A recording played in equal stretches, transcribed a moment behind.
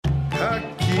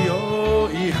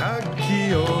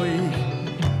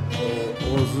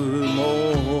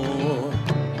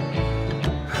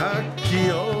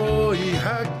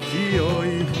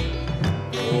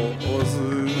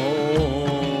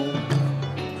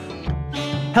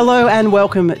Hello and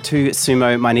welcome to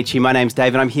Sumo Mainichi. My name's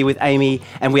Dave and I'm here with Amy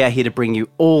and we are here to bring you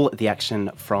all the action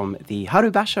from the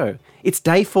Haru basho. It's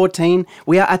day 14.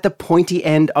 We are at the pointy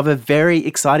end of a very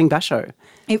exciting basho.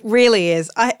 It really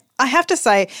is. I have to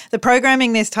say, the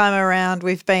programming this time around,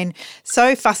 we've been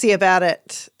so fussy about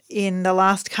it in the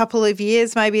last couple of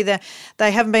years. Maybe they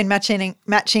haven't been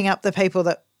matching up the people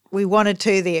that we wanted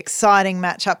to, the exciting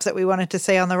matchups that we wanted to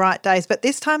see on the right days. But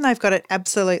this time they've got it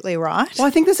absolutely right. Well, I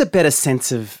think there's a better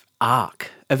sense of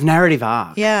arc, of narrative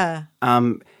arc. Yeah.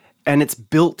 And it's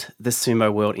built the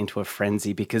sumo world into a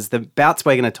frenzy because the bouts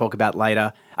we're going to talk about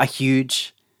later are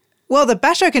huge. Well, the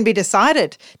basho can be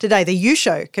decided today. The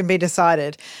yusho can be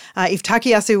decided. If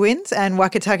Takayasu wins and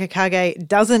Wakataka Kage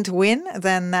doesn't win,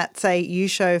 then that's a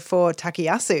yusho for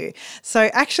Takayasu. So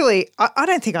actually, I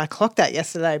don't think I clocked that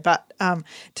yesterday, but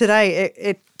today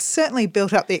it certainly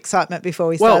built up the excitement before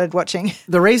we started watching.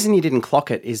 The reason you didn't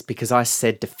clock it is because I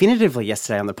said definitively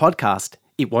yesterday on the podcast,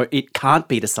 it can't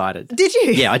be decided. Did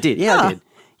you? Yeah, I did. I did.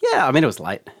 Yeah, I mean, it was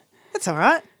late. That's all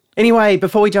right. Anyway,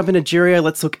 before we jump into Juryo,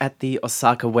 let's look at the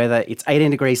Osaka weather. It's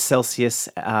 18 degrees Celsius,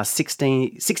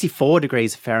 64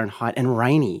 degrees Fahrenheit, and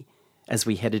rainy as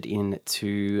we headed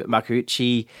into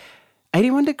Makuuchi.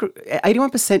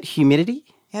 81% humidity.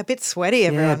 Yeah, a bit sweaty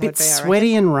everyone would be, a bit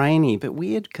sweaty and rainy, but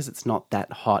weird because it's not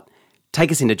that hot. Take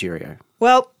us into Juryo.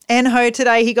 Well, Enho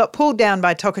today, he got pulled down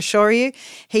by Tokushoryu.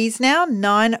 He's now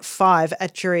 9-5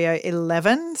 at Juryo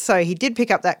 11, so he did pick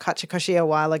up that Kachikoshi a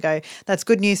while ago. That's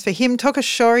good news for him.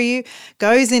 Tokushoryu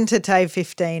goes into Tave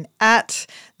 15 at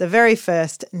the very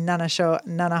first Nanasho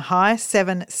Nanahai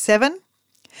 7-7.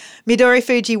 Midori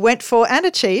Fuji went for and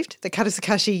achieved the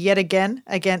Katsukashi yet again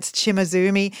against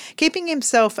Shimazumi, keeping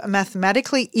himself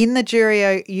mathematically in the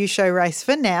Juryo Yusho race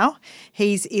for now.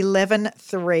 He's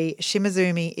 11-3.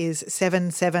 Shimazumi is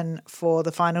 7-7 for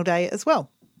the final day as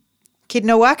well. Kid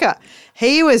Nowaka,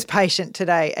 he was patient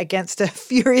today against a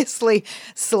furiously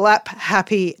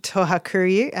slap-happy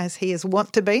Tohakuryu, as he is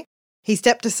wont to be. He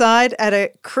stepped aside at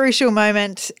a crucial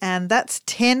moment, and that's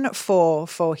 10-4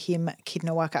 for him, Kid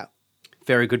Nowaka.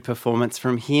 Very good performance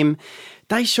from him.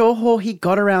 Daishoho, he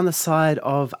got around the side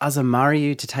of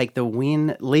Azumaryu to take the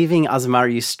win, leaving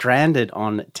Azumaryu stranded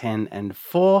on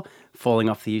 10-4, falling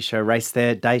off the Yusho race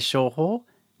there. Daishoho,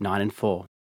 9-4.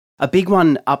 A big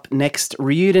one up next,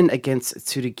 Ryuden against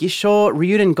Tsurugisho.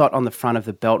 Ryuden got on the front of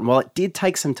the belt, and while it did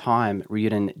take some time,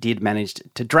 Ryuden did manage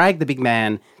to drag the big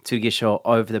man, Tsurugisho,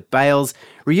 over the bales.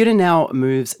 Ryuden now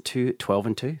moves to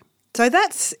 12-2. So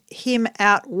that's him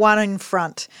out one in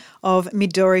front of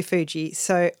Midori Fuji.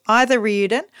 So either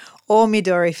Ryuden or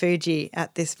Midori Fuji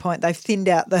at this point. They've thinned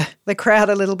out the crowd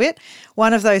a little bit.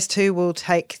 One of those two will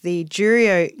take the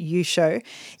Juryo Yusho.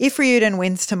 If Ryuden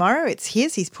wins tomorrow, it's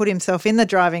his. He's put himself in the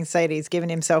driving seat. He's given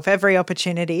himself every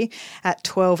opportunity at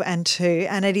 12-2.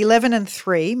 And at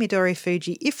 11-3, Midori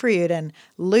Fuji, if Ryuden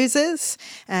loses,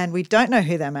 and we don't know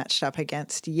who they're matched up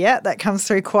against yet. That comes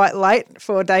through quite late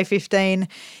for day 15.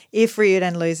 If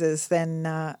Ryuden loses, then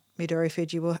Midori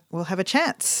Fuji will have a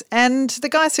chance. And the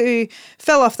guys who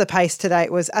fell off the pace today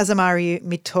was Azumaryu,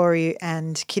 Mitoryu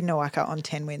and Kid Nowaka on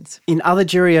 10 wins. In other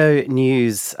Juryo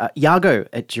news, Yago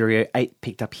at Juryo 8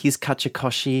 picked up his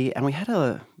Kachikoshi, and we had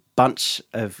a bunch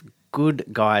of good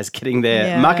guys getting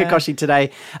their Makakoshi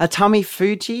today. Atami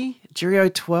Fuji,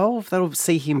 Juryo 12, that'll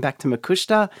see him back to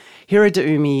Makushita.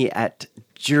 Hirodaumi at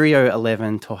Juryo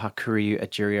 11, Tohakuryu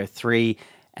at Juryo 3.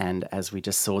 And as we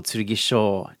just saw,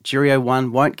 Tsurugisho, Juryo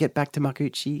 1 won't get back to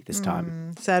Makuuchi this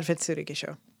time. Sad for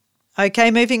Tsurugisho.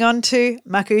 Okay, moving on to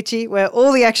Makuuchi, where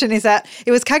all the action is at.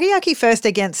 It was Kageyaki first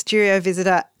against Juryo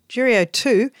visitor Juryo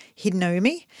 2,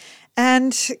 Hidenoumi.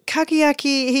 And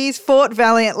Kageyaki, he's fought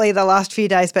valiantly the last few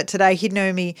days, but today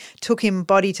Hidenoumi took him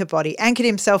body to body, anchored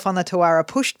himself on the Tawara,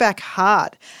 pushed back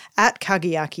hard at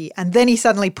Kageyaki, and then he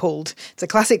suddenly pulled. It's a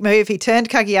classic move. He turned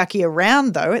Kageyaki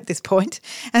around, though, at this point,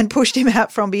 and pushed him out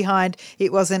from behind.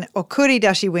 It was an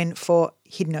okuridashi win for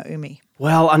Hidenoumi.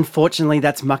 Well, unfortunately,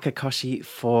 that's Makakoshi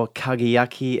for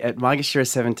Kageyaki at Maegashira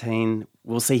 17.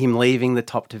 We'll see him leaving the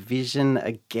top division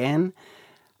again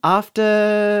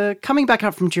after coming back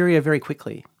up from Juryo very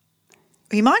quickly.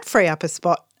 He might free up a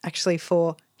spot, actually,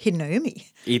 for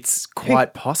Hidenoumi. It's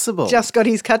quite possible. Just got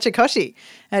his Kachikoshi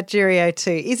at Juryo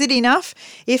 2. Is it enough?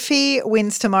 If he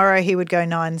wins tomorrow, he would go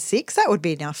 9-6. That would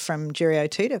be enough from Juryo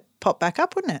 2 to pop back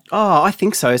up, wouldn't it? Oh, I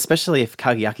think so, especially if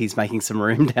Kageyaki's making some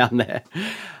room down there.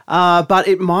 But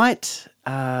it might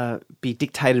be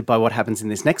dictated by what happens in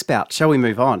this next bout. Shall we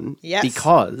move on? Yes.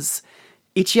 Because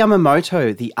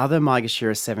Ichiyamamoto, the other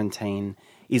Maegashira 17,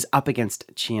 is up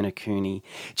against Chiyanokuni.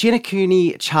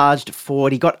 Chiyanokuni charged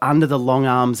forward. He got under the long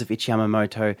arms of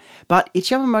Ichiyamamoto, but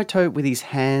Ichiyamamoto, with his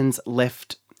hands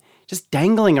left just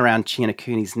dangling around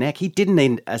Chiyanokuni's neck. He didn't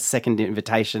need a second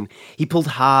invitation. He pulled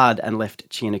hard and left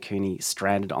Chiyanokuni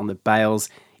stranded on the bales.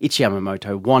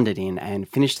 Ichiyamamoto wandered in and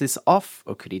finished this off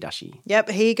Okuridashi. Yep,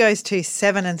 he goes to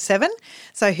 7-7.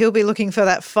 So he'll be looking for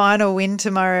that final win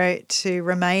tomorrow to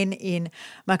remain in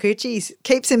Makuuchi. He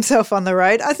keeps himself on the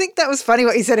road. I think that was funny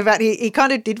what he said about he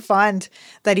kind of did find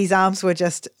that his arms were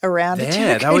just around.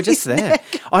 There, they were just there.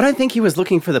 I don't think he was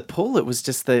looking for the pull. It was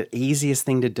just the easiest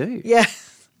thing to do. Yeah.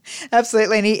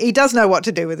 Absolutely, and he does know what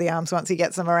to do with the arms once he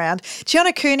gets them around.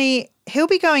 Chiyanokuni, he'll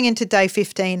be going into day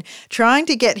 15 trying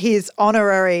to get his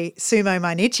honorary Sumo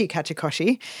Mainichi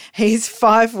Kachikoshi. He's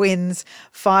 5 wins,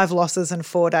 5 losses and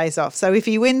 4 days off. So if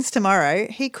he wins tomorrow,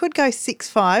 he could go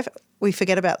 6-5. We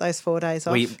forget about those 4 days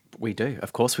off. We do.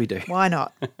 Of course we do. Why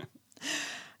not?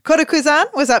 Kotoku-san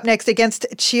was up next against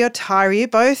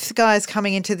Chiyotairyu, both guys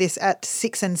coming into this at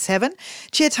 6-7.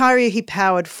 Chiyotairyu, he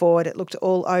powered forward. It looked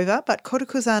all over, but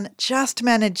Kotoku-san just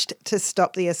managed to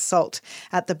stop the assault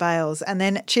at the bales. And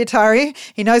then Chiyotairyu,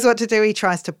 he knows what to do. He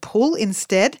tries to pull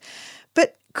instead.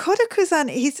 But Kotoku-san,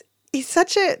 he's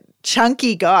such a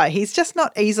chunky guy. He's just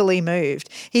not easily moved.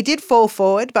 He did fall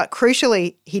forward, but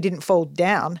crucially, he didn't fall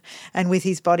down. And with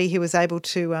his body, he was able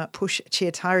to push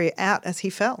Chiyotairyu out as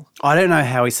he fell. I don't know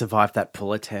how he survived that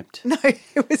pull attempt. No,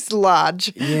 it was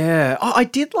large. Yeah. I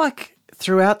did like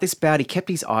throughout this bout, he kept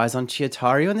his eyes on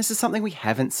Chiyotairyu, and this is something we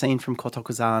haven't seen from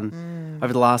Kotoku-san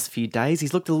over the last few days.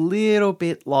 He's looked a little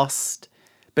bit lost,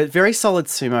 but very solid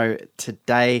sumo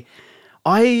today.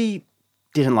 I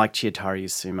didn't like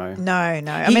Chiyotairyu's sumo. No.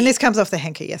 I mean, this comes off the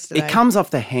henker yesterday. It comes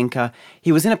off the henker.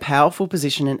 He was in a powerful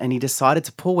position and he decided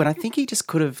to pull when I think he just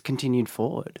could have continued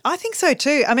forward. I think so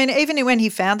too. I mean, even when he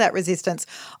found that resistance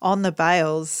on the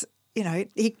bales, you know,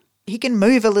 he can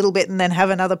move a little bit and then have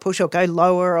another push or go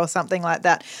lower or something like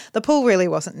that. The pull really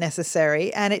wasn't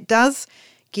necessary, and it does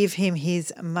give him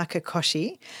his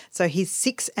Makukoshi. So he's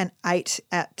 6-8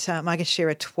 at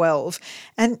Magashira 12.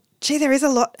 And gee, there is a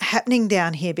lot happening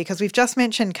down here because we've just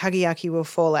mentioned Kagayaki will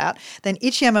fall out. Then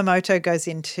Ichiyamamoto goes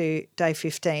into day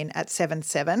 15 at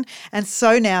 7-7. And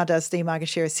so now does the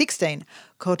Magashira 16.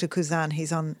 Kotoku-san,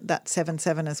 he's on that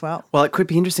 7-7 as well. Well, it could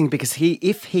be interesting because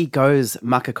if he goes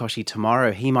Makukoshi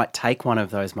tomorrow, he might take one of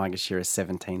those Magashira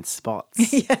 17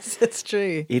 spots. Yes, that's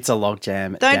true. It's a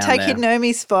logjam. Don't take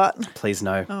Hidenomi's spot. Please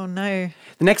no. Oh, no.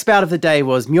 The next bout of the day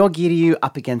was Myogiryu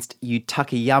up against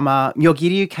Yutakayama.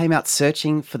 Myogiryu came out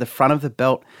searching for the front of the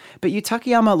belt, but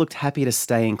Yutakayama looked happy to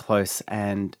stay in close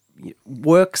and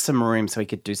work some room so he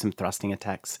could do some thrusting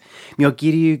attacks.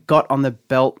 Myogiryu got on the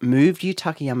belt, moved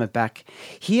Yutakayama back.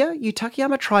 Here,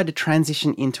 Yutakayama tried to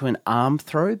transition into an arm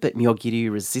throw, but Myogiryu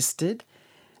resisted.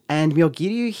 And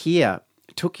Myogiryu here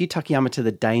took Yutakayama to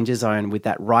the danger zone with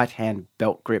that right-hand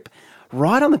belt grip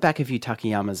right on the back of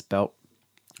Yutakayama's belt.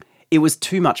 It was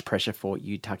too much pressure for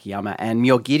Yutakayama, and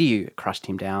Myogiryu crushed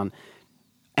him down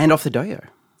and off the doyo.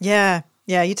 Yeah,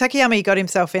 Yutakayama, he got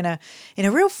himself in a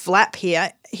real flap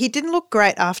here. He didn't look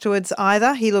great afterwards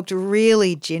either. He looked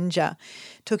really ginger.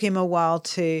 Took him a while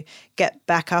to get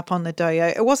back up on the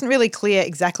doyo. It wasn't really clear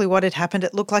exactly what had happened.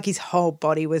 It looked like his whole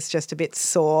body was just a bit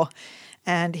sore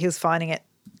and he was finding it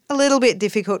a little bit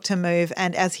difficult to move.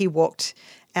 And as he walked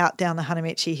out down the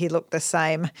Hanamichi, he looked the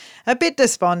same. A bit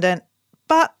despondent,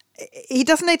 but he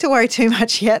doesn't need to worry too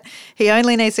much yet. He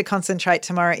only needs to concentrate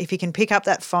tomorrow. If he can pick up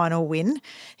that final win,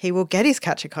 he will get his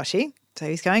Kachikoshi. So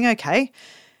he's going okay.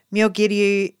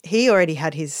 Myogiryu, he already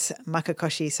had his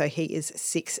Makukoshi, so he is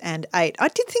 6-8. I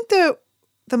did think there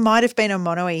might have been a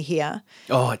mono here.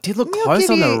 Oh, it did look close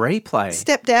on the replay.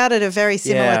 Stepped out at a very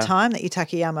similar time that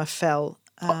Yutakayama fell,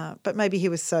 but maybe he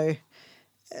was so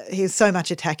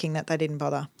much attacking that they didn't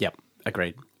bother. Yep,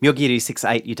 agreed. Myogiryu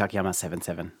 6-8, Yutakayama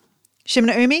 7-7.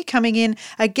 Shimanoumi coming in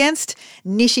against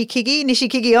Nishikigi.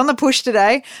 Nishikigi on the push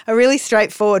today. A really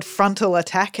straightforward frontal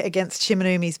attack against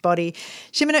Shimanoumi's body.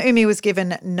 Shimanoumi was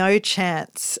given no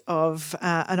chance of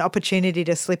an opportunity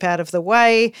to slip out of the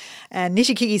way. And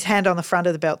Nishikigi's hand on the front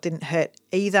of the belt didn't hurt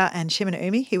either. And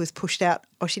Shimanoumi, he was pushed out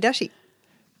Oshidashi.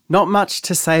 Not much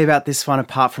to say about this one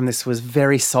apart from this was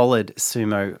very solid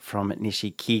sumo from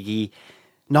Nishikigi.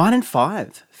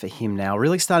 9-5 for him now,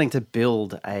 really starting to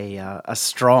build a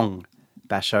strong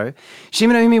basho.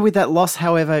 Shimanoumi with that loss,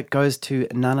 however, goes to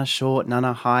Nana short,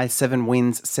 Nana high, 7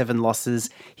 wins, 7 losses.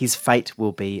 His fate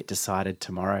will be decided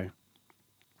tomorrow.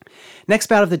 Next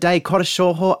bout of the day, Kota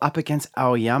Shoho up against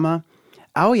Aoyama.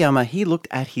 Aoyama, he looked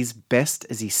at his best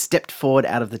as he stepped forward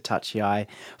out of the tachiai,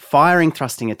 firing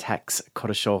thrusting attacks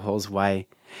Kota Shoho's way.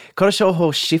 Kota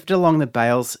Shoho shifted along the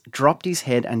bales, dropped his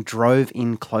head and drove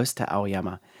in close to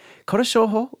Aoyama. Kota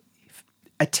Shoho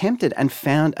attempted and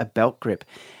found a belt grip.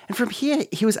 And from here,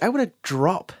 he was able to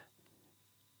drop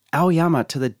Aoyama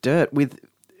to the dirt with,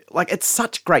 it's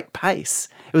such great pace.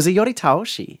 It was a Yori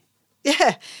Taoshi.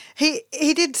 Yeah,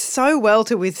 he did so well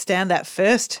to withstand that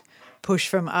first push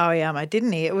from Aoyama,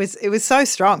 didn't he? It was so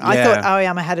strong. I thought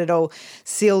Aoyama had it all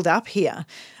sealed up here,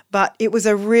 but it was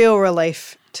a real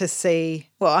relief to see,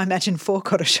 well, I imagine for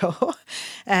Korosho,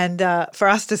 and for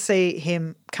us to see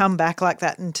him come back like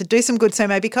that and to do some good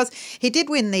sumo, because he did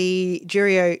win the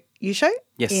Juryo Yusho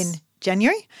in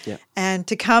January, and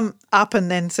to come up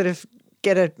and then sort of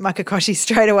get a Makakoshi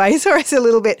straight away is always a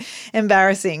little bit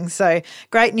embarrassing. So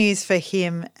great news for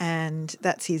him, and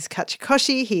that's his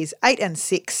Kachikoshi. He's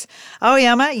 8-6.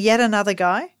 Aoyama, yet another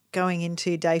guy going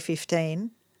into day 15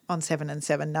 on 7-7,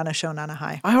 Nanasho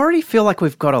Nanahai. I already feel like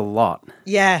we've got a lot.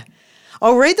 Yeah.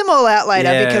 I'll read them all out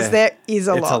later because there is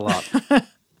a lot. It's a lot.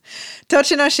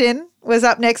 Tochinoshin was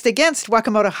up next against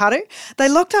Wakamoto Haru. They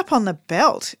locked up on the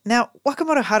belt. Now,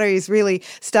 Wakamoto Haru is really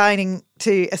starting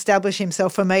to establish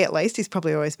himself, for me at least. He's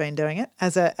probably always been doing it,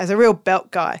 as a real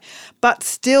belt guy. But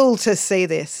still to see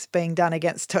this being done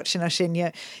against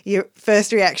Tochinoshin, your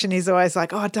first reaction is always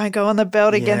like, oh, don't go on the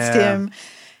belt against him.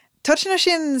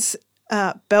 Tochinoshin's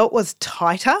belt was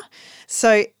tighter,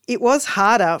 so it was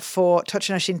harder for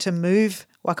Tochinoshin to move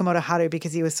Wakamoto Haru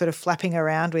because he was sort of flapping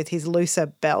around with his looser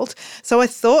belt. So I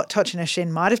thought Tochinoshin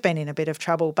might have been in a bit of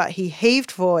trouble, but he heaved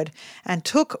forward and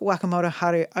took Wakamoto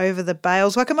Haru over the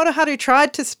bales. Wakamoto Haru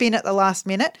tried to spin at the last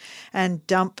minute and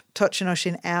dump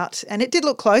Tochinoshin out, and it did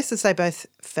look close as they both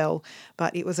fell,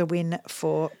 but it was a win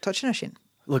for Tochinoshin.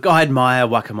 Look, I admire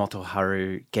Wakamoto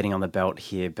Haru getting on the belt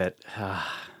here, but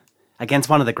against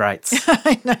one of the greats.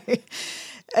 I know.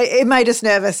 It made us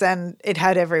nervous, and it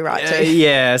had every right to.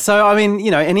 Yeah. So, I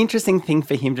mean, an interesting thing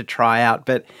for him to try out,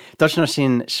 but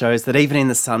Tochinoshin shows that even in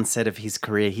the sunset of his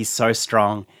career, he's so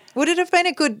strong. Would it have been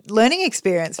a good learning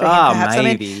experience for him, perhaps?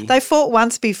 Maybe. I mean, they fought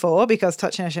once before because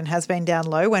Tochinoshin has been down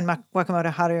low when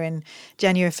Wakamoto Haru in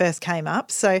January first came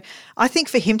up. So I think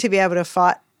for him to be able to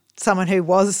fight someone who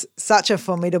was such a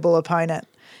formidable opponent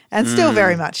and still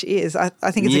very much is, I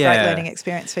think it's a great learning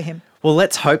experience for him. Well,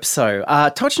 let's hope so.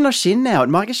 Tochinoshin now at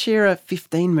Maegashira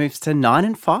 15 moves to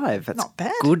 9-5. That's not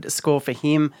bad. Good score for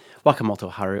him. Wakamoto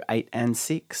Haru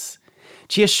 8-6.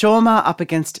 Chiyoshima up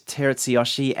against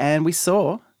Terutsuyoshi, and we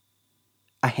saw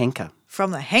a Henka.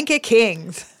 From the Henka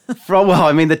Kings. The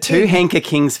two Henka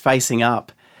Kings facing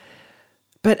up.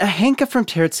 But a Henka from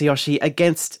Terutsuyoshi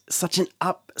against such an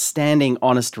upstanding,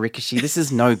 honest Rikishi. This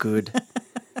is no good.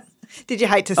 Did you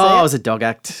hate to see it? Oh, it was a dog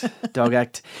act.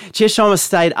 Chiyoshima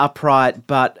stayed upright,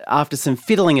 but after some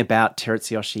fiddling about,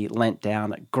 Terutsuyoshi leant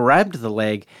down, grabbed the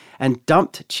leg, and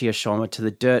dumped Chiyoshima to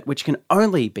the dirt, which can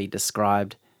only be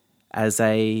described as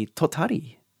a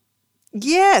totari.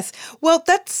 Yes. Well,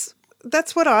 that's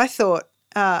what I thought.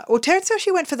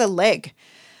 Terutsuyoshi went for the leg.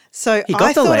 So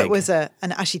I thought it was an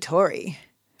ashitori.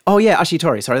 Oh, yeah,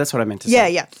 ashitori. Sorry, that's what I meant to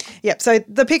say. Yeah. So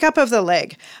the pickup of the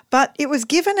leg. But it was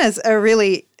given as a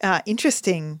really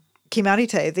interesting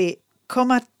kimarite, the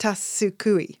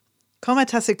komatasukui,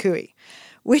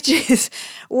 which is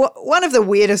one of the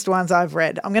weirdest ones I've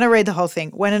read. I'm going to read the whole thing.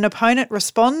 When an opponent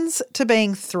responds to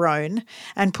being thrown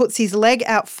and puts his leg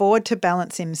out forward to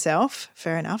balance himself,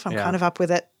 fair enough, I'm kind of up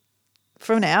with it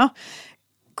for now,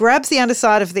 grabs the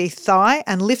underside of the thigh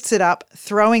and lifts it up,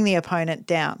 throwing the opponent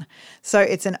down. So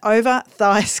it's an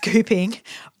over-thigh scooping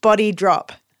body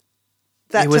drop.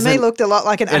 That to me looked a lot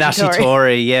like an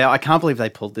ashitori. Yeah, I can't believe they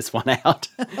pulled this one out.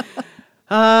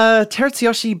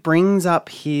 Terutsuyoshi brings up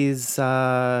his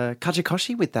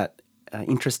kachikoshi with that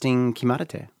interesting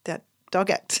kimarite. That dog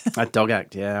act. That dog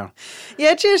act, yeah.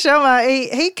 Yeah,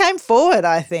 Chiyoshima, he came forward,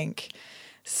 I think.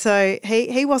 So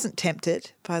he wasn't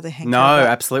tempted by the Henka. No,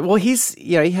 absolutely. Well,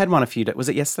 he had one was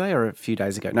it yesterday or a few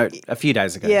days ago? No, a few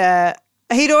days ago. Yeah.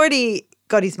 He'd already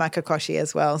got his Makakoshi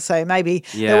as well, so maybe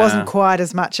there wasn't quite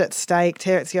as much at stake.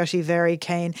 Terutsuyoshi very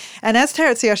keen. And as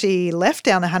Terutsuyoshi left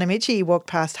down the Hanamichi, he walked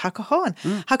past Hakuho, and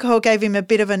Hakuho gave him a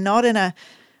bit of a nod and a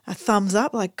thumbs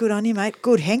up, like, good on you, mate,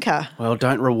 good Henka. Well,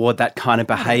 don't reward that kind of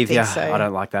behaviour. So. I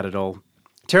don't like that at all.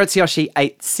 Terutsuyoshi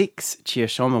 8-6,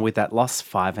 Chiyoshima with that loss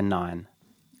 5-9.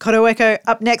 Koroweko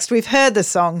up next. We've heard the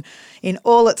song in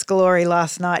all its glory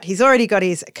last night. He's already got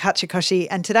his kachikoshi,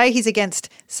 and today he's against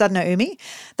Sadno Umi.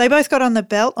 They both got on the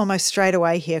belt almost straight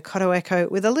away here,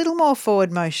 Koroweko with a little more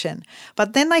forward motion.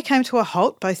 But then they came to a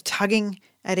halt, both tugging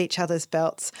at each other's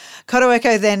belts.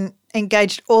 Koroweko then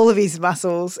engaged all of his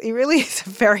muscles. He really is a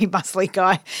very muscly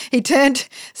guy. He turned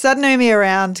Sadno Umi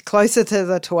around closer to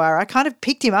the Tawara, kind of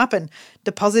picked him up and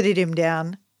deposited him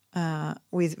down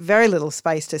with very little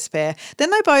space to spare. Then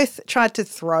they both tried to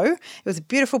throw. It was a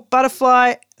beautiful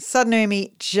butterfly. Sadno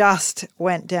Umi just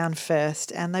went down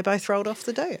first, and they both rolled off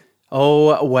the do.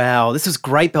 Oh, wow. This was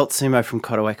great belt sumo from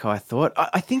Kotoeko, I thought.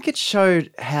 I think it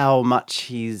showed how much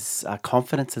his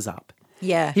confidence is up.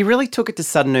 Yeah. He really took it to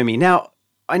Sadanumi. Now,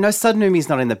 I know Sadanumi's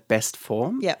not in the best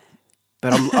form. Yep.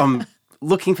 But I'm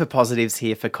looking for positives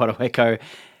here for Kotoeko.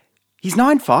 He's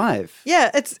 9'5". Yeah,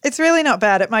 it's really not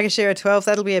bad at Maegashira 12.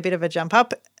 That'll be a bit of a jump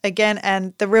up again.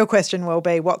 And the real question will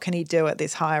be, what can he do at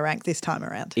this higher rank this time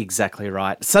around? Exactly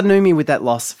right. Sadanumi with that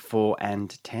loss, 4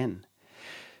 and 10.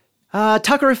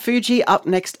 Takarafuji up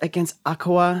next against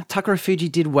Akua.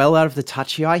 Takarafuji did well out of the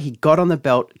tachiai. He got on the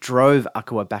belt, drove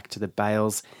Akua back to the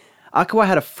bales. Akua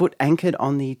had a foot anchored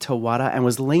on the tawara and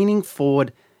was leaning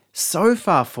forward, so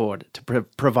far forward to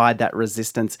provide that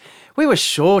resistance. We were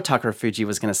sure Takarafuji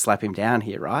was going to slap him down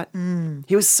here, right?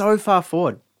 He was so far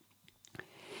forward.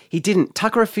 He didn't.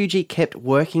 Takarafuji kept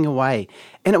working away,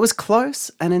 and it was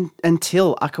close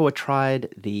until Akua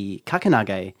tried the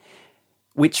kakanage,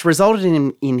 which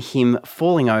resulted in him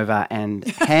falling over and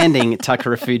handing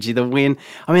Takarafuji the win.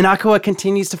 I mean, Akua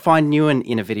continues to find new and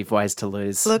innovative ways to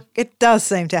lose. Look, it does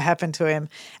seem to happen to him.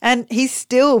 And he's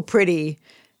still pretty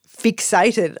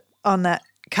fixated on that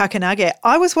kakanage.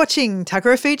 I was watching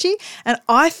Takarafuji and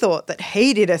I thought that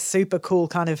he did a super cool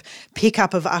kind of pick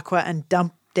up of Akua and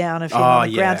dump down of him on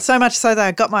the ground. So much so that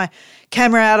I got my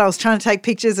camera out. I was trying to take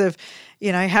pictures of,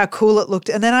 how cool it looked.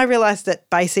 And then I realised that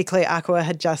basically Akua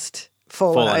had just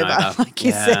fallen over, like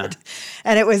you said.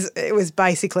 And it was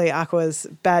basically Akua's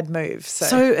bad move.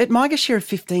 So at Maegashira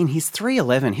 15, he's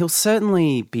 3'11". He'll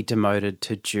certainly be demoted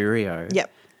to Juryo.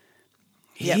 Yep.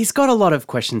 He's got a lot of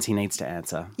questions he needs to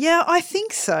answer. Yeah, I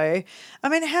think so. I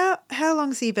mean, how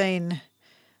long's he been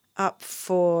up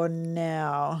for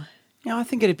now? Yeah, I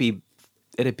think it'd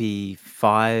be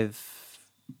five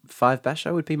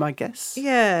basho would be my guess.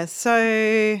 Yeah,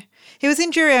 so he was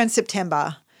in Juryo in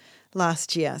September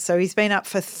last year, so he's been up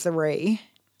for 3.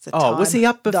 Was he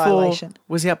up before? Dilation.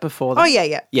 Was he up before that? Oh,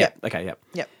 yeah. Okay, yep.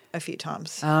 Yep, a few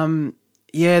times.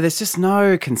 There's just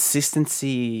no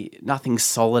consistency, nothing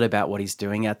solid about what he's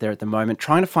doing out there at the moment.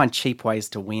 Trying to find cheap ways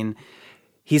to win.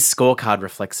 His scorecard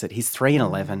reflects it. He's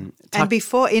 3-11. And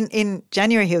before, in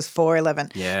January, he was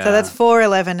 4-11. Yeah. So that's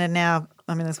 4-11, and now,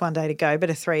 there's one day to go, but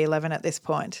a 3-11 at this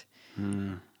point.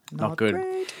 Not good.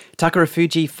 Great.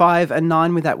 Takarafuji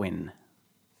 5-9 with that win.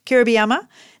 Kiribiyama,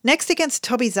 next against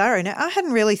Tobizaru. Now, I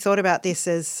hadn't really thought about this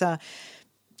as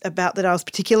a bout that I was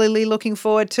particularly looking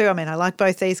forward to. I like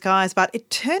both these guys, but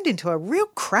it turned into a real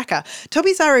cracker.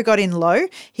 Tobizaru got in low,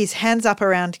 his hands up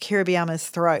around Kiribiyama's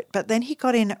throat, but then he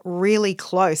got in really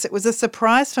close. It was a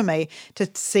surprise for me to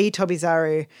see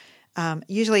Tobizaru.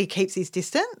 Usually he keeps his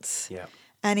distance. Yeah.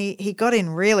 And he got in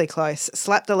really close,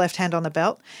 slapped the left hand on the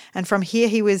belt, and from here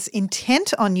he was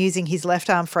intent on using his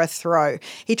left arm for a throw.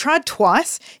 He tried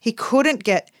twice. He couldn't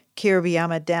get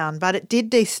Kiribiyama down, but it did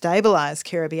destabilise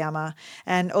Kiribiyama.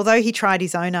 And although he tried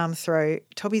his own arm throw,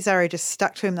 Tobizaru just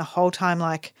stuck to him the whole time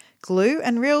like glue,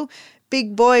 and real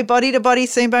big boy body-to-body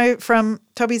sumo from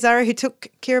Tobizaru who took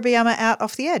Kiribiyama out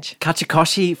off the edge.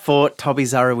 Kachikoshi for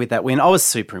Tobizaru with that win. I was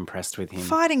super impressed with him.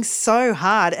 Fighting so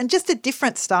hard and just a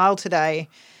different style today.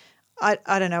 I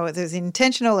don't know whether it was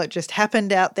intentional or it just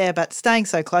happened out there, but staying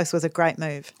so close was a great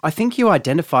move. I think you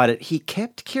identified it. He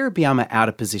kept Kiribiyama out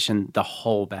of position the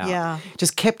whole bout. Yeah.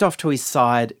 Just kept off to his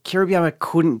side. Kiribiyama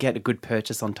couldn't get a good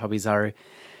purchase on Tobizaru.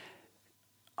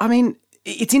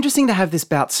 It's interesting to have this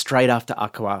bout straight after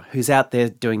Akua, who's out there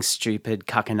doing stupid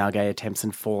kakanage attempts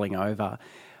and falling over.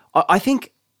 I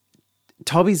think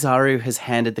Tobizaru has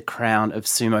handed the crown of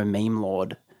sumo meme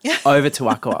lord over to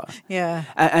Akua. Yeah.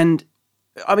 And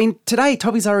today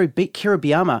Tobizaru beat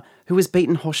Kiribiyama, who has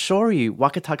beaten Hoshoryu,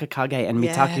 Wakataka Kage, and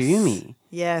Mitakeumi.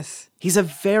 Yes. He's a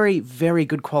very, very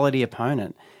good quality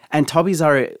opponent. And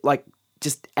Tobizaru,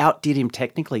 just outdid him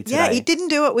technically today. Yeah, he didn't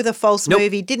do it with a false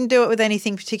move. He didn't do it with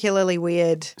anything particularly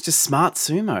weird. It's just smart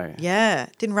sumo. Yeah,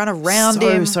 didn't run around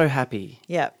him. So happy.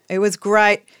 Yeah, it was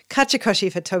great.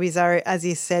 Kachikoshi for Tobizaru, as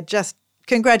you said, just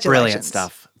congratulations. Brilliant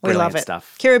stuff. We love it.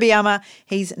 Kiribiyama,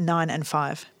 he's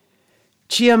 9-5.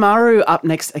 Chiyomaru up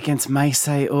next against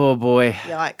Meisei. Oh, boy.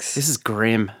 Yikes. This is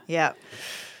grim. Yeah.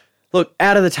 Look,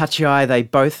 out of the tachiai, they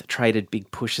both traded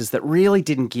big pushes that really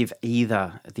didn't give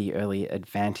either the early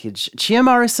advantage.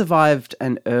 Chiyomaru survived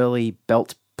an early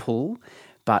belt pull,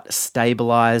 but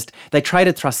stabilised. They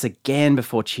traded thrusts again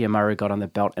before Chiyomaru got on the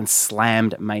belt and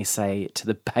slammed Meisei to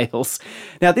the bales.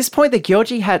 Now, at this point, the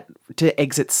Gyoji had to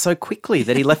exit so quickly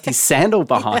that he left his sandal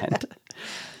behind.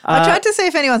 I tried to see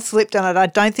if anyone slipped on it. I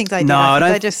don't think they did. I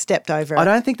think they just stepped over it. I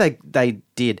don't think they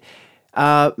did.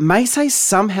 Meisei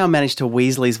somehow managed to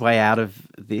weasel his way out of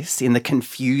this in the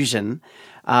confusion,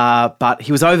 but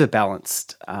he was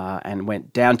overbalanced and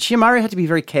went down. Chiyomaru had to be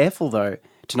very careful, though,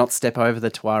 to not step over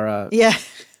the Tawara. Yeah.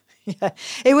 Yeah.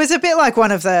 It was a bit like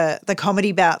one of the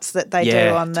comedy bouts that they do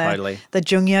on the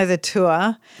Jungyo, the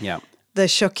tour. Yeah. The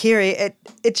Shokiri,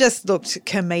 it just looked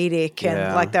comedic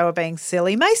and like they were being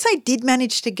silly. Meisei did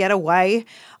manage to get away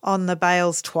on the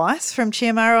bales twice from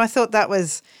Chiyomaru. I thought that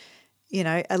was,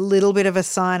 a little bit of a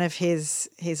sign of his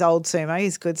old sumo,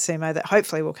 his good sumo that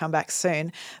hopefully will come back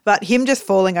soon. But him just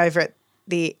falling over at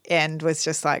the end was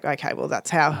just like, okay, well, that's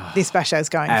how this basho is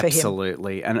going for him.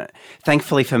 Absolutely. And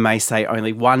thankfully for Meisei,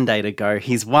 only one day to go.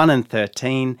 He's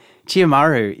 1-13.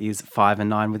 Chiyomaru is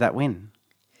 5-9 with that win.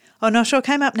 Onosho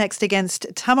came up next against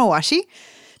Tamawashi.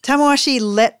 Tamawashi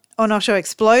let Onosho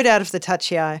explode out of the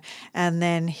tachiai, and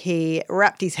then he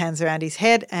wrapped his hands around his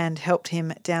head and helped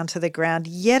him down to the ground.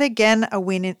 Yet again,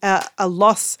 a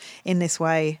loss in this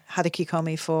way,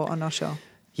 Harakikomi for Onosho.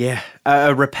 Yeah,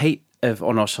 a repeat of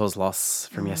Onosho's loss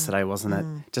from yesterday, wasn't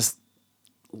it? Just,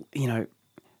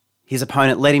 his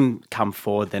opponent let him come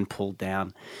forward, then pulled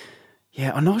down.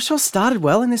 Yeah, Onosho started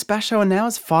well in this basho and now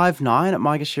is 5-9 at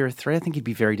Maegashira 3. I think he'd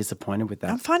be very disappointed with that.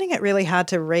 I'm finding it really hard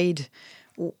to read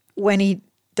when he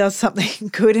does something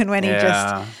good and when he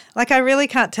just, I really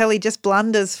can't tell. He just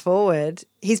blunders forward.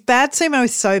 His bad sumo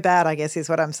is so bad, I guess is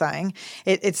what I'm saying.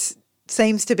 It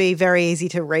seems to be very easy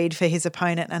to read for his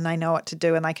opponent and they know what to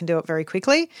do and they can do it very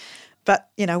quickly. But,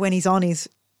 when he's on, he's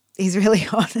really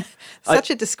on. Such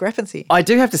a discrepancy. I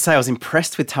do have to say I was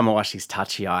impressed with Tamawashi's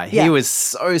tachiai. He was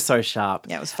so sharp.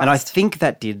 Yeah, it was fast. And I think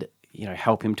that did,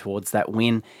 help him towards that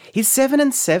win. He's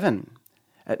 7-7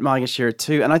 at Maegashira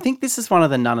 2. And I think this is one of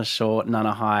the Nana short,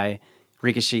 Nana high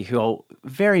Rikishi who will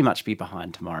very much be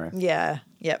behind tomorrow. Yeah.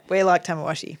 Yep. We like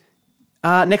Tamawashi.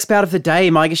 Next bout of the day,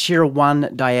 Maegashira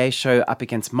 1 Daisho up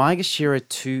against Maegashira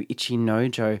 2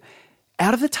 Ichinojo.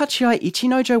 Out of the tachiai,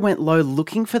 Ichinojo went low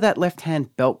looking for that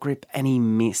left-hand belt grip and he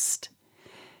missed.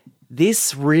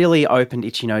 This really opened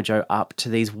Ichinojo up to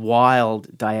these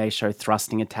wild Daisho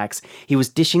thrusting attacks. He was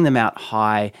dishing them out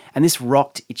high and this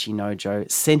rocked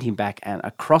Ichinojo, sent him back and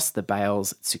across the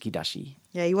bales, Tsukidashi.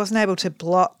 Yeah, he wasn't able to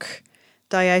block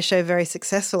Daisho very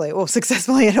successfully or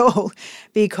successfully at all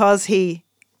because he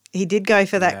did go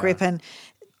for that grip and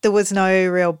there was no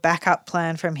real backup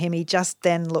plan from him. He just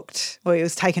then he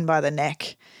was taken by the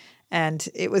neck and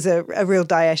it was a real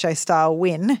Daisho style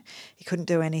win. He couldn't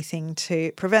do anything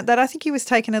to prevent that. I think he was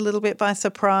taken a little bit by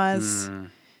surprise.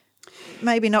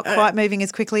 Maybe not quite moving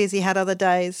as quickly as he had other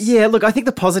days. Yeah, look, I think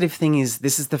the positive thing is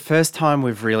this is the first time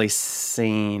we've really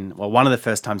seen, one of the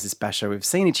first times this basho we've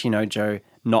seen Ichinojo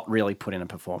not really put in a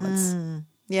performance.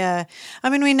 Yeah. I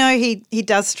mean, we know he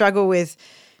does struggle with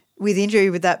injury,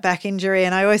 with that back injury.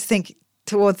 And I always think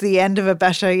towards the end of a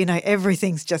basho,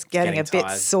 everything's just getting a bit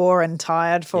sore and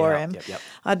tired for him. Yep.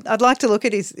 I'd like to look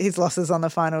at his losses on the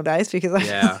final days because I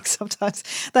think sometimes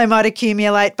they might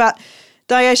accumulate. But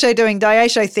Daisho doing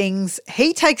Daisho things,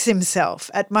 he takes himself.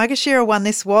 At Maegashira 1,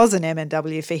 this was an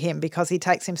MNW for him because he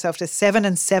takes himself to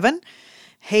 7-7.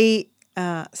 He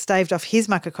staved off his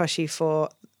Makakoshi for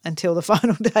until the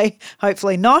final day,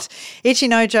 hopefully not.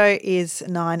 Ichinojo is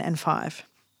 9-5.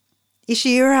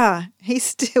 Ishiura, he's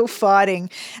still fighting.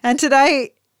 And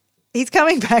today he's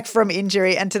coming back from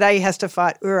injury and today he has to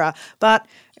fight Ura, but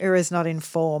Ura's not in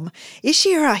form.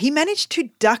 Ishiura, he managed to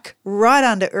duck right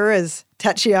under Ura's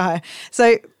tachiai.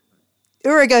 So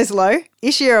Ura goes low,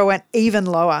 Ishiura went even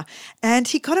lower and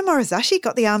Hikoto Morizashi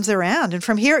got the arms around and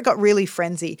from here it got really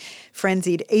frenzied.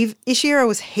 Ishiura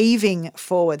was heaving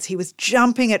forwards. He was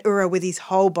jumping at Ura with his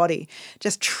whole body,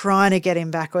 just trying to get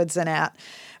him backwards and out.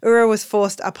 Ura was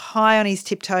forced up high on his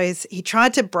tiptoes. He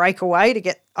tried to break away to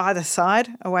get either side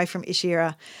away from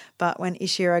Ishiura, but when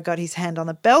Ishiura got his hand on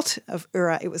the belt of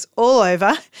Ura, it was all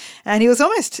over and he was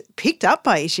almost picked up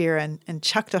by Ishiura and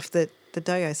chucked off the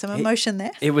doyo. Some emotion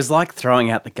there. It was like throwing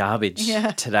out the garbage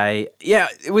today. Yeah,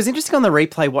 it was interesting on the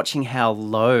replay watching how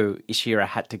low Ishiura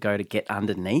had to go to get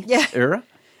underneath Ura.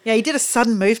 Yeah, he did a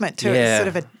sudden movement to it, sort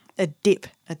of a dip,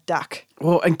 a duck.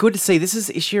 Well, and good to see. This is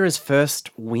Ishiura's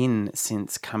first win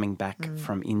since coming back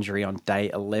from injury on day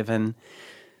 11.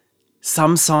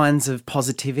 Some signs of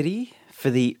positivity for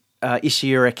the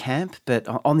Ishiura camp, but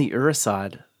on the Ura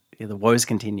side, the woes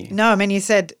continue. No, I mean, you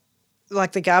said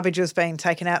like the garbage was being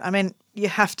taken out. I mean, you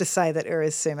have to say that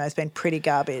Ura's sumo has been pretty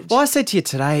garbage. Well, I said to you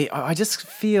today, I just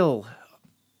feel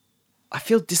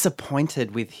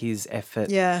disappointed with his effort.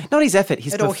 Yeah. Not his effort,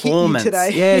 his performance. All hit you today.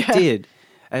 Yeah, it did.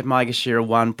 At Maegashira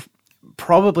 1,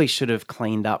 probably should have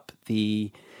cleaned up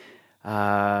the,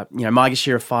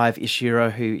 Maegashira 5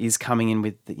 Ishiura, who is coming in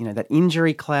with, that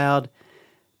injury cloud.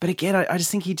 But again, I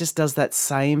just think he just does that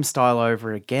same style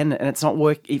over again. And it's not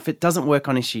work. If it doesn't work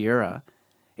on Ishiura,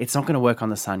 it's not going to work on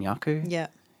the Sanyaku. Yeah.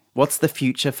 What's the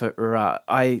future for Ura?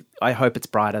 I hope it's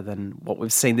brighter than what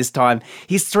we've seen this time.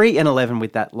 He's 3-11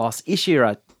 with that loss.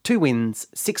 Ishira, 2 wins,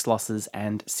 6 losses,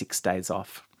 and 6 days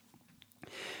off.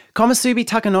 Komusubi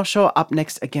Takanosho up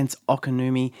next against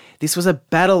Okanumi. This was a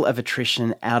battle of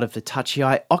attrition out of the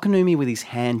tachiai. Okanumi with his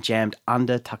hand jammed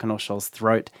under Takanosho's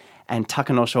throat and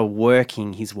Takanosho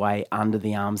working his way under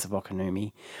the arms of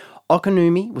Okanumi.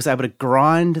 Okanumi was able to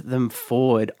grind them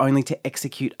forward only to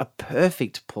execute a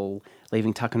perfect pull,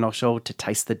 leaving Takanosho to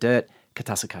taste the dirt.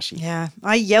 Katasukashi. Yeah,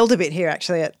 I yelled a bit here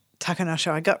actually at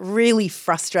Takanosho. I got really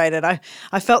frustrated. I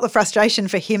felt the frustration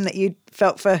for him that you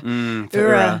felt for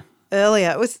Ura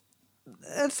earlier.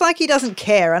 It's like he doesn't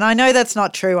care, and I know that's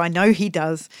not true. I know he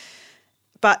does,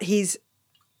 but he's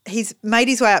made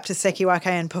his way up to Sekiwake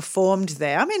and performed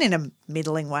there. I mean, in a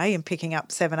middling way, and picking up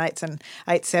 7/8s and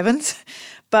 8/7s,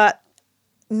 but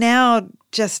now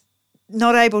just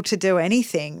not able to do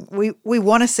anything. We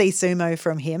want to see sumo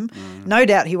from him. No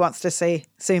doubt he wants to see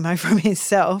sumo from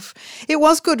himself. It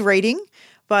was good reading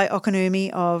by Okanumi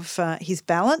of his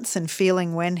balance and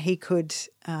feeling when he could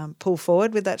pull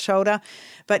forward with that shoulder.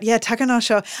 But yeah,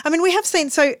 Takanosho, I mean, we have seen,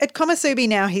 so at Komusubi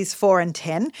now he's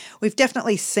 4-10. We've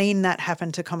definitely seen that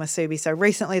happen to Komusubi. So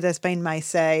recently there's been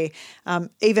Meisei,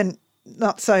 even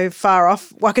not so far off,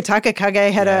 Wakataka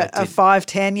Kage had a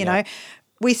 5-10, you know.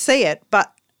 We see it,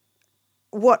 but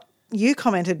what you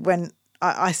commented when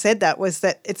I said that was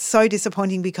that it's so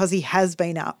disappointing because he has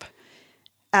been up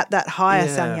at that higher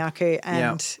Sanyaku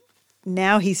and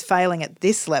now he's failing at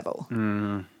this level.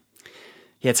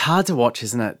 Yeah, it's hard to watch,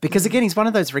 isn't it? Because again, he's one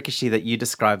of those Rikishi that you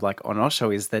described like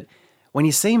Onosho, is that when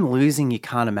you see him losing, you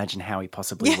can't imagine how he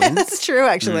possibly wins. That's true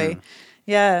actually.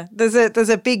 Yeah, there's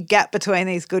a big gap between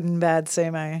these good and bad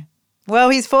sumo. Well,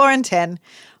 he's 4-10.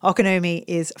 Okanumi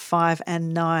is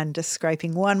 5-9, just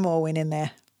scraping one more win in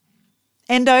there.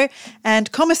 Endo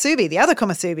and Komusubi, the other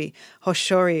Komusubi,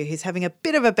 Hoshoryu, who's having a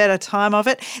bit of a better time of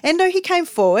it. Endo, he came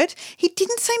forward. He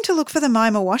didn't seem to look for the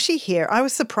Maimawashi here. I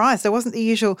was surprised. There wasn't the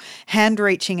usual hand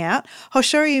reaching out.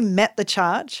 Hoshoryu met the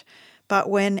charge, but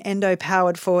when Endo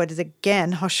powered forward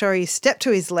again, Hoshoryu stepped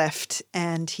to his left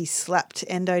and he slapped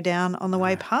Endo down on the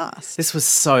way past. This was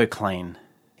so clean.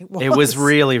 It was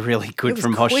really, really good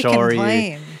from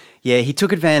Hoshoryu. Yeah, he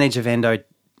took advantage of Endo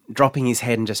dropping his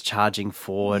head and just charging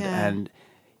forward. And,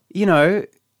 you know,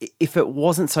 if it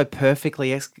wasn't so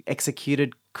perfectly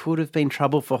executed, could have been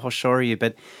trouble for Hoshoryu,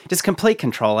 but just complete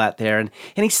control out there. And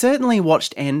he certainly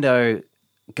watched Endo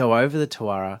go over the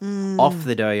Tawara, off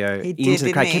the doyo, into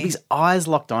the crowd, kept his eyes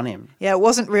locked on him. Yeah, it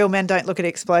wasn't real men don't look at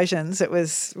explosions. It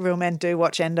was real men do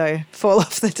watch Endo fall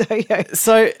off the doyo.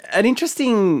 So an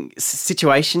interesting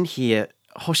situation here.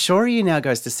 Hoshoryu now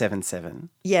goes to 7-7.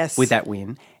 Yes. With that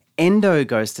win. Endo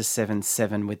goes to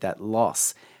 7-7 with that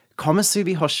loss.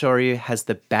 Komusubi Hoshoryu has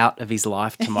the bout of his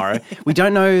life tomorrow. We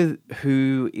don't know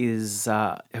who he's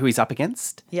up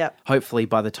against. Yeah. Hopefully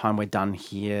by the time we're done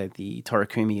here, the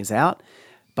Torakumi is out.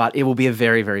 But it will be a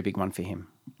very, very big one for him.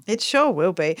 It sure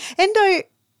will be. Endo,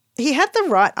 he had the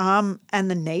right arm and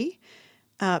the knee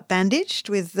bandaged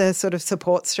with the sort of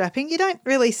support strapping. You don't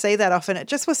really see that often. It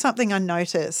just was something I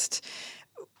noticed.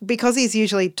 Because he's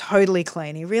usually totally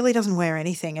clean, he really doesn't wear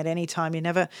anything at any time. You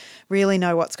never really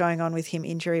know what's going on with him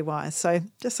injury-wise. So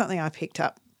just something I picked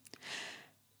up.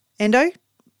 Endo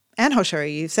and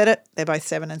Hoshoryu, you said it, they're both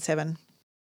 7-7.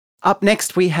 Up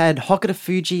next, we had Hokuto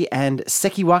Fuji and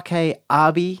Sekiwake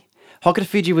Abi. Hokuto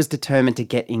Fuji was determined to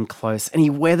get in close, and he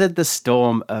weathered the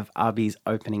storm of Abi's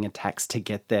opening attacks to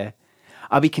get there.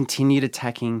 Abi continued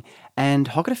attacking, and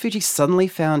Hokuto Fuji suddenly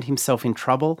found himself in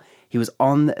trouble. He was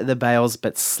on the bales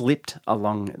but slipped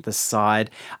along the side.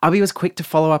 Abi was quick to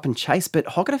follow up and chase, but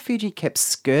Hokuto Fuji kept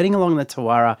skirting along the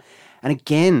Tawara. And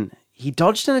again, he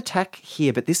dodged an attack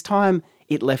here, but this time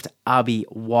it left Abi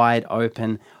wide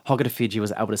open. Hokuto Fuji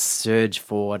was able to surge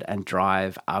forward and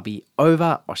drive Abi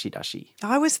over Oshidashi.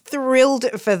 I was thrilled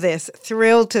for this,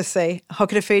 thrilled to see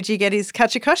Hokuto Fuji get his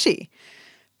Kachikoshi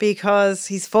because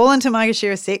he's fallen to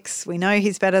Maegashira 6. We know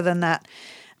he's better than that.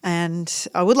 And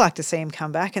I would like to see him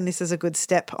come back, and this is a good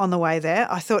step on the way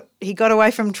there. I thought he got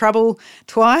away from trouble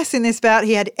twice in this bout.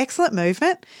 He had excellent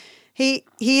movement. He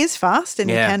is fast and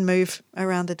he can move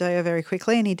around the doyo very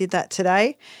quickly, and he did that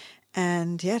today.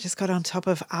 And, just got on top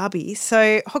of Abi.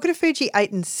 So Hokuto Fuji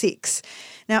 8-6.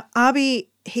 Now, Abi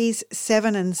he's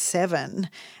 7-7.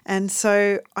 And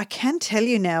so I can tell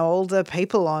you now all the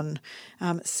people on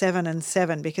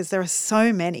 7-7 because there are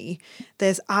so many.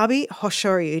 There's Abi,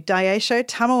 Hoshoryu, Daisho,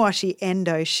 Tamawashi,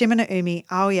 Endo, Shimano-umi,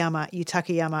 Aoyama,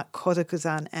 Yutakayama,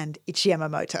 Kodokuzan, and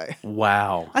Ichiyamamoto.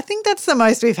 Wow. I think that's the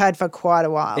most we've had for quite a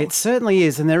while. It certainly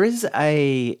is. And there is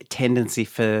a tendency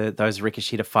for those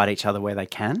Rikishi to fight each other where they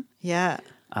can. Yeah.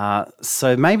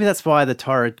 So maybe that's why the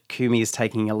Torakumi is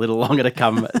taking a little longer to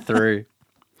come through.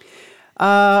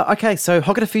 Okay, so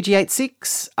Hokuto Fuji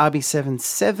 8-6, Abi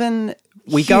 7-7.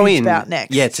 We go in bout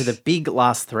next. Yeah, to the big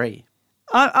last three.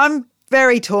 I'm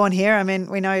very torn here. I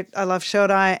mean, we know I love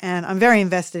Shodai and I'm very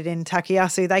invested in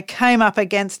Takayasu. They came up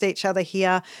against each other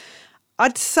here.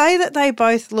 I'd say that they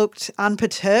both looked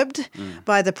unperturbed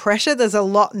by the pressure. There's a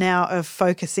lot now of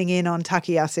focusing in on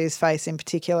Takayasu's face in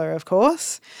particular, of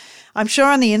course. I'm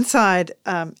sure on the inside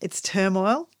it's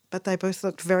turmoil, but they both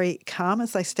looked very calm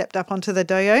as they stepped up onto the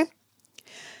doyo.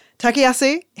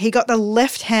 Takayasu, he got the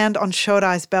left hand on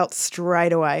Shodai's belt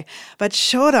straight away. But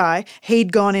Shodai,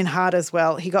 he'd gone in hard as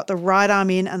well. He got the right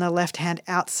arm in and the left hand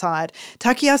outside.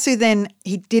 Takayasu then,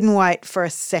 he didn't wait for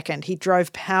a second. He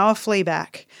drove powerfully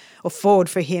back, or forward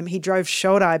for him. He drove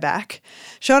Shodai back.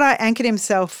 Shodai anchored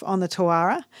himself on the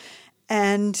Tawara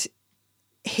and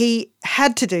he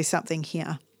had to do something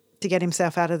here to get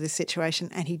himself out of this situation.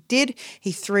 And he did.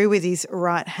 He threw with his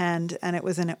right hand and it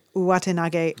was an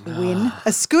uwatenage win, a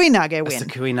sukuinage win. A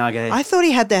sukuinage. I thought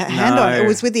he had the hand on. It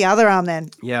was with the other arm then.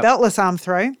 Yep. Beltless arm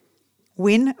throw.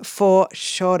 Win for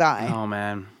Shodai. Oh,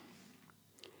 man.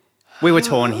 We were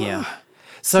torn here.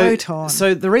 So torn.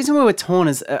 So the reason we were torn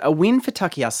is a win for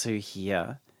Takayasu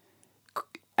here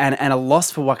and a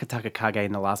loss for Wakataka Kage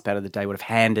in the last bout of the day would have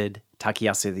handed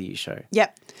Takayasu the Yusho.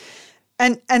 Yep.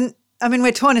 And I mean,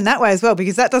 we're torn in that way as well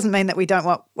because that doesn't mean that we don't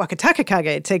want Wakataka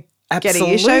Kage to get a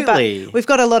Yusho. But we've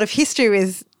got a lot of history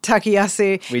with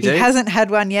Takayasu. We do. He hasn't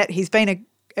had one yet. He's been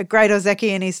a great Ozeki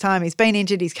in his time. He's been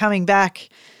injured. He's coming back.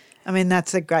 I mean,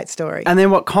 that's a great story. And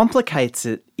then what complicates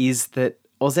it is that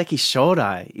Ozeki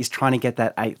Shodai is trying to get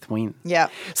that 8th win. Yeah.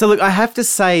 So, look, I have to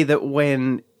say that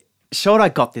when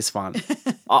Shodai got this one,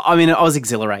 I mean, I was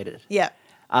exhilarated. Yeah.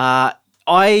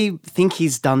 I think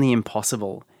he's done the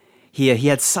impossible here. He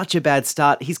had such a bad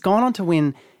start. He's gone on to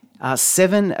win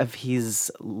 7 of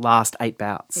his last 8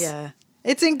 bouts. Yeah.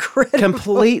 It's incredible.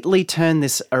 Completely turned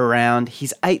this around.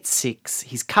 He's 8-6.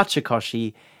 He's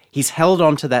Kachikoshi. He's held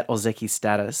on to that Ozeki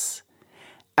status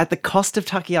at the cost of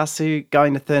Takayasu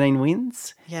going to 13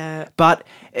 wins. Yeah. But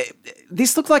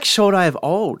this looked like Shodai of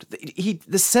old.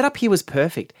 The setup here was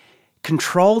perfect.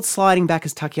 Controlled sliding back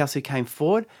as Takayasu came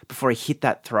forward before he hit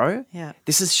that throw. Yeah.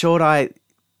 This is Shodai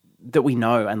that we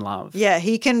know and love. Yeah,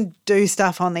 he can do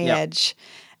stuff on the edge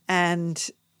and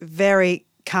very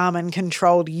calm and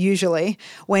controlled usually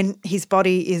when his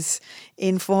body is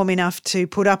in form enough to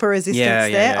put up a resistance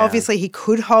there. Yeah. Obviously, he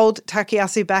could hold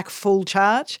Takayasu back full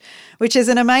charge, which is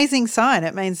an amazing sign.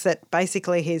 It means that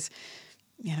basically he's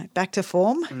back to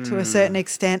form to a certain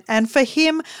extent. And for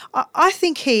him, I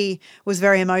think he was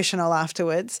very emotional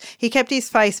afterwards. He kept his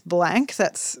face blank.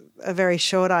 That's a very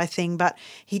Shodai thing, but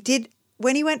he did.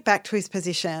 When he went back to his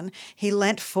position, he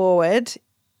leant forward.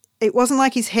 It wasn't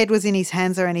like his head was in his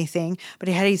hands or anything, but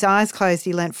he had his eyes closed.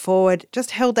 He leant forward, just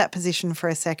held that position for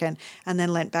a second and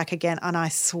then leant back again. And I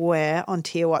swear on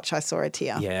Tear Watch, I saw a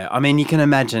tear. Yeah, I mean, you can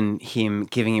imagine him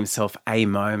giving himself a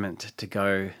moment to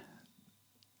go,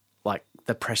 like,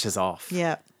 the pressure's off.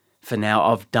 Yeah. For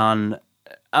now,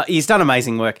 he's done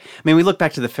amazing work. I mean, we look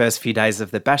back to the first few days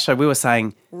of the basho, we were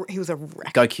saying... He was a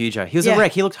wreck. Go Kyujo. He was a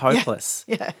wreck. He looked hopeless.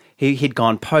 Yeah. He'd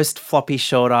gone post-floppy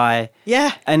Shodai.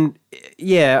 Yeah. And,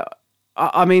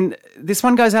 I mean, this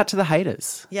one goes out to the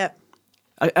haters. Yeah.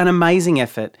 An amazing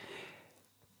effort.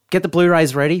 Get the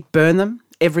Blu-rays ready. Burn them.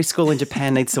 Every school in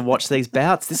Japan needs to watch these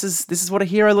bouts. This is what a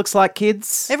hero looks like,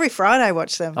 kids. Every Friday,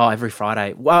 watch them. Oh, every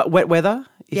Friday. Wet weather.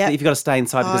 If you've got to stay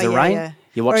inside because of rain. Yeah.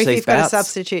 You watch these bouts. Or if you've got a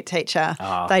substitute teacher,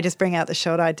 they just bring out the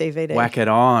Shodai DVD. Whack it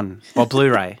on. Or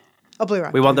Blu-ray. Blu-ray.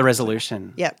 We want the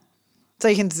resolution. Yep. So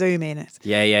you can zoom in it.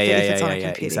 Yeah. If it's on a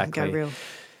computer, Exactly. you can go real.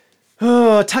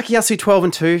 Oh, Takayasu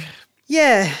 12-2.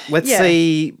 Yeah. Let's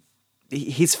see.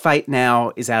 His fate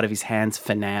now is out of his hands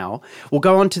for now. We'll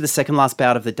go on to the second last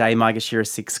bout of the day, Maegashira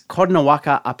 6.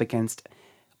 Kodonowaka up against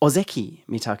Ozeki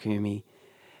Mitakumi.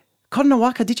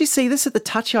 Kodonowaka, did you see this at the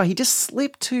touch-eye? He just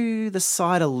slipped to the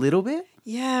side a little bit.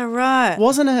 Yeah, right.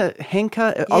 Wasn't a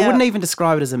henka. I wouldn't even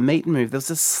describe it as a meat move. There was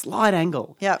a slight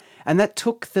angle. Yep. And that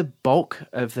took the bulk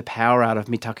of the power out of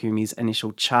Mitakumi's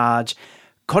initial charge.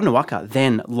 Kodonowaka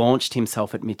then launched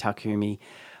himself at Mitakumi,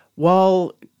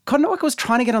 while Kotonowaka was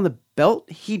trying to get on the belt.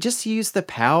 He just used the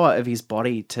power of his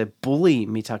body to bully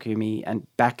Mitakumi and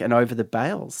back and over the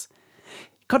bales.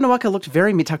 Kotonowaka looked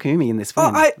very Mitakumi in this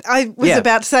win. I was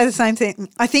about to say the same thing.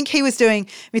 I think he was doing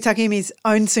Mitakumi's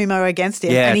own sumo against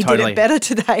him, and he did it better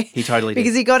today. He totally did.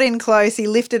 Because he got in close, he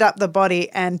lifted up the body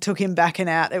and took him back and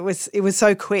out. It was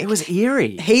so quick. It was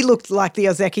eerie. He looked like the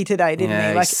Ozeki today, didn't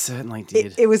he? Like, he certainly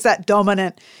did. It was that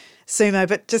dominant sumo,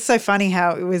 but just so funny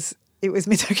how it was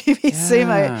Mitakumi's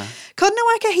sumo.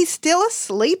 Kotonowaka, he's still a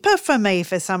sleeper for me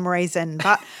for some reason,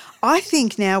 but I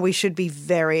think now we should be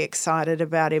very excited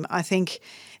about him. I think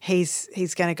he's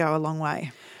going to go a long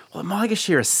way. Well,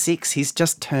 Maegashira 6, he's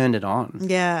just turned it on.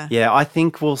 Yeah. Yeah, I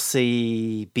think we'll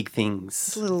see big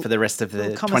things for the rest of the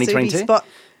 2022. Spot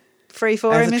free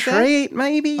for him, is there? As a treat,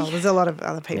 maybe. Oh, there's a lot of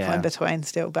other people in between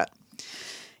still, but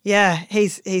yeah,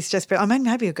 he's just, I mean,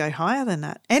 maybe he'll go higher than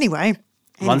that. Anyway.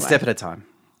 One step at a time.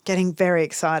 Getting very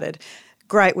excited.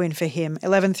 Great win for him.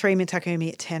 11-3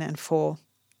 Mitakumi at 10-4.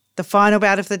 The final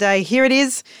bout of the day, here it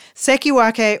is,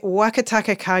 Sekiwake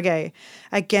Wakataka Kage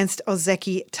against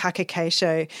Ozeki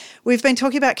Takakeisho. We've been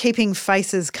talking about keeping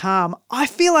faces calm. I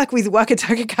feel like with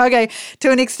Wakataka Kage,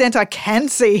 to an extent, I can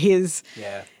see his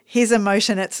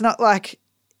emotion. It's not like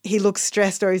he looks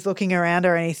stressed or he's looking around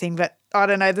or anything, but I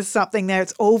don't know, there's something there.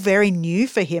 It's all very new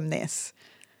for him, this.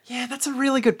 Yeah, that's a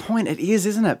really good point. It is,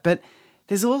 isn't it? But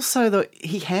there's also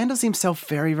he handles himself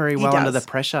very, very well under the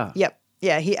pressure. Yep.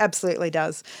 Yeah, he absolutely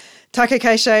does.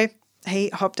 Takakeisho, he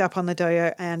hopped up on the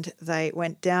doyo and they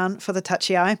went down for the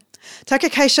tachi-ai.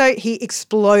 Takakeisho, he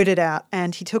exploded out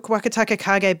and he took Wakataka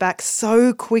Kage back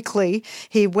so quickly.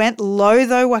 He went low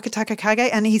though, Wakataka Kage,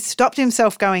 and he stopped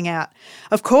himself going out.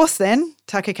 Of course then,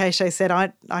 Takakeisho said,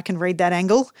 I can read that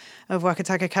angle of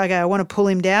Wakataka Kage. I want to pull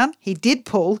him down. He did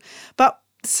pull, but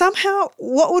somehow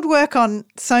what would work on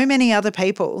so many other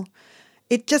people,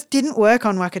 it just didn't work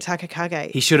on Wakataka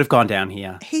Kage. He should have gone down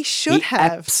here. He should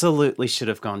have. Absolutely should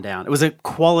have gone down. It was a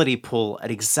quality pull at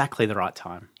exactly the right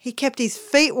time. He kept his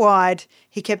feet wide,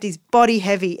 he kept his body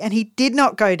heavy, and he did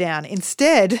not go down.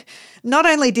 Instead, not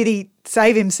only did he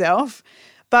save himself,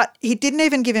 but he didn't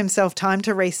even give himself time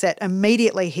to reset.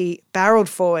 Immediately, he barreled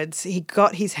forwards. He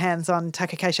got his hands on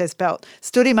Takakeisho's belt,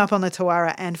 stood him up on the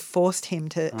Tawara, and forced him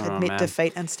to admit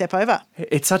defeat and step over.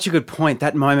 It's such a good point.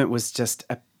 That moment was just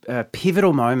a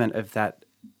pivotal moment of that,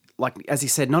 like, as you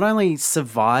said, not only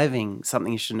surviving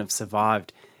something you shouldn't have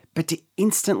survived, but to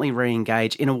instantly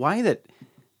re-engage in a way that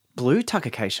blew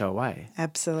Takakeisho away.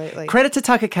 Absolutely. Credit to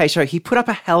Takakeisho. He put up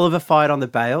a hell of a fight on the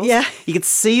bales. Yeah. You could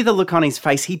see the look on his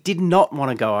face. He did not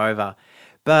want to go over.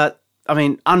 But, I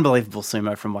mean, unbelievable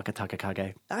sumo from Wakataka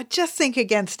Kage. I just think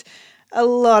against a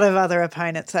lot of other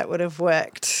opponents that would have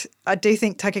worked. I do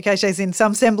think Takakeisho's in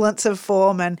some semblance of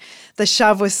form and the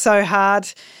shove was so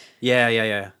hard.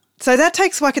 Yeah. So that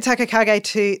takes Wakataka Kage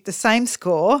to the same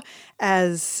score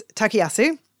as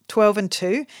Takayasu,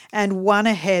 12-2, and one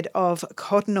ahead of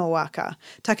Kotonowaka.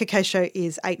 Takakeisho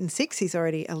is 8-6. He's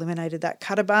already eliminated that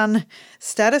Kataban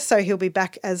status, so he'll be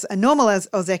back as a normal as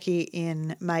Ozeki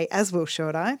in May, as will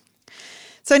Shodai.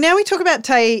 So now we talk about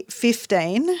Tei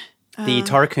 15. The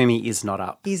Torakumi is not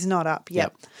up. He's not up,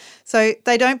 yep. So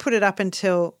they don't put it up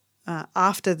until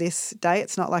after this day.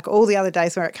 It's not like all the other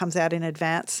days where it comes out in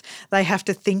advance. They have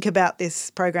to think about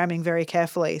this programming very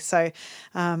carefully. So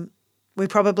we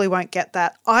probably won't get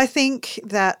that. I thought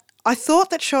that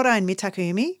Shodai and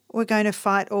Mitakumi were going to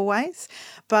fight always,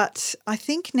 but I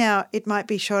think now it might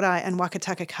be Shodai and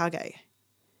Wakataka Kage.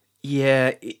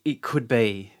 Yeah, it could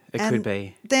be. It could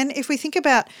be. Then if we think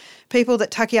about people that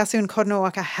Takayasu and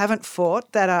Kotonowaka haven't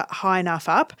fought that are high enough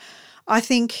up, I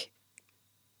think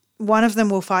one of them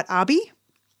will fight Abi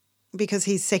because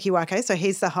he's Sekiwake, so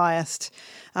he's the highest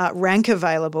rank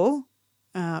available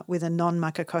with a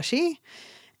non-Makakoshi.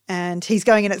 And he's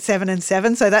going in at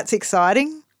 7-7, so that's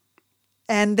exciting.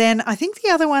 And then I think the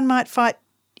other one might fight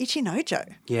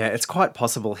Ichinojo. Yeah, it's quite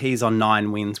possible. He's on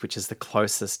 9 wins, which is the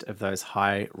closest of those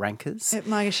high rankers. At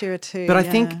Maegashira too. But I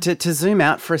think to zoom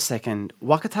out for a second,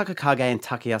 Wakataka Kage and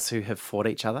Takayasu have fought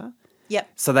each other. Yep.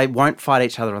 So they won't fight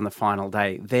each other on the final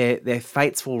day. Their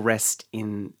fates will rest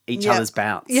in each other's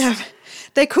bouts. Yeah.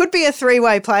 There could be a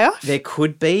 3-way playoff. There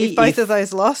could be. If both of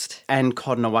those lost. And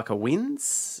Kotonowaka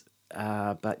wins.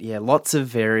 But yeah, lots of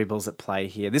variables at play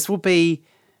here. This will be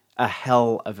a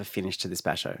hell of a finish to this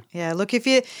basho. Yeah, look, if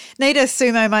you need a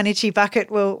Sumo Mainichi bucket,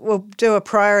 we'll do a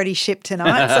priority ship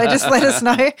tonight. So just let us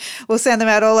know. We'll send them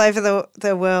out all over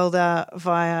the world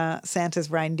via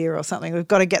Santa's reindeer or something. We've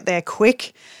got to get there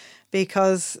quick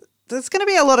because there's going to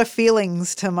be a lot of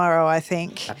feelings tomorrow, I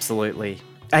think. Absolutely.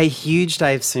 A huge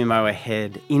day of sumo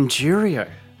ahead in Jurio.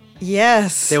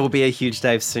 Yes. There will be a huge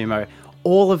day of sumo.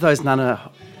 all of those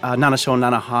Nana Shore,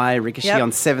 Nana High, Rikishi Yep.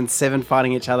 on 7-7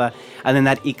 fighting each other, and then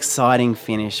that exciting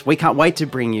finish. We can't wait to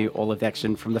bring you all of the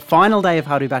action from the final day of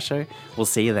Haru Basho. We'll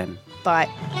see you then. Bye.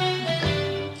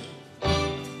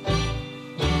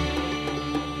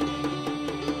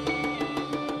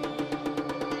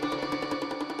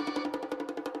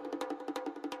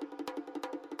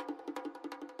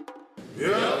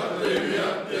 Yeah.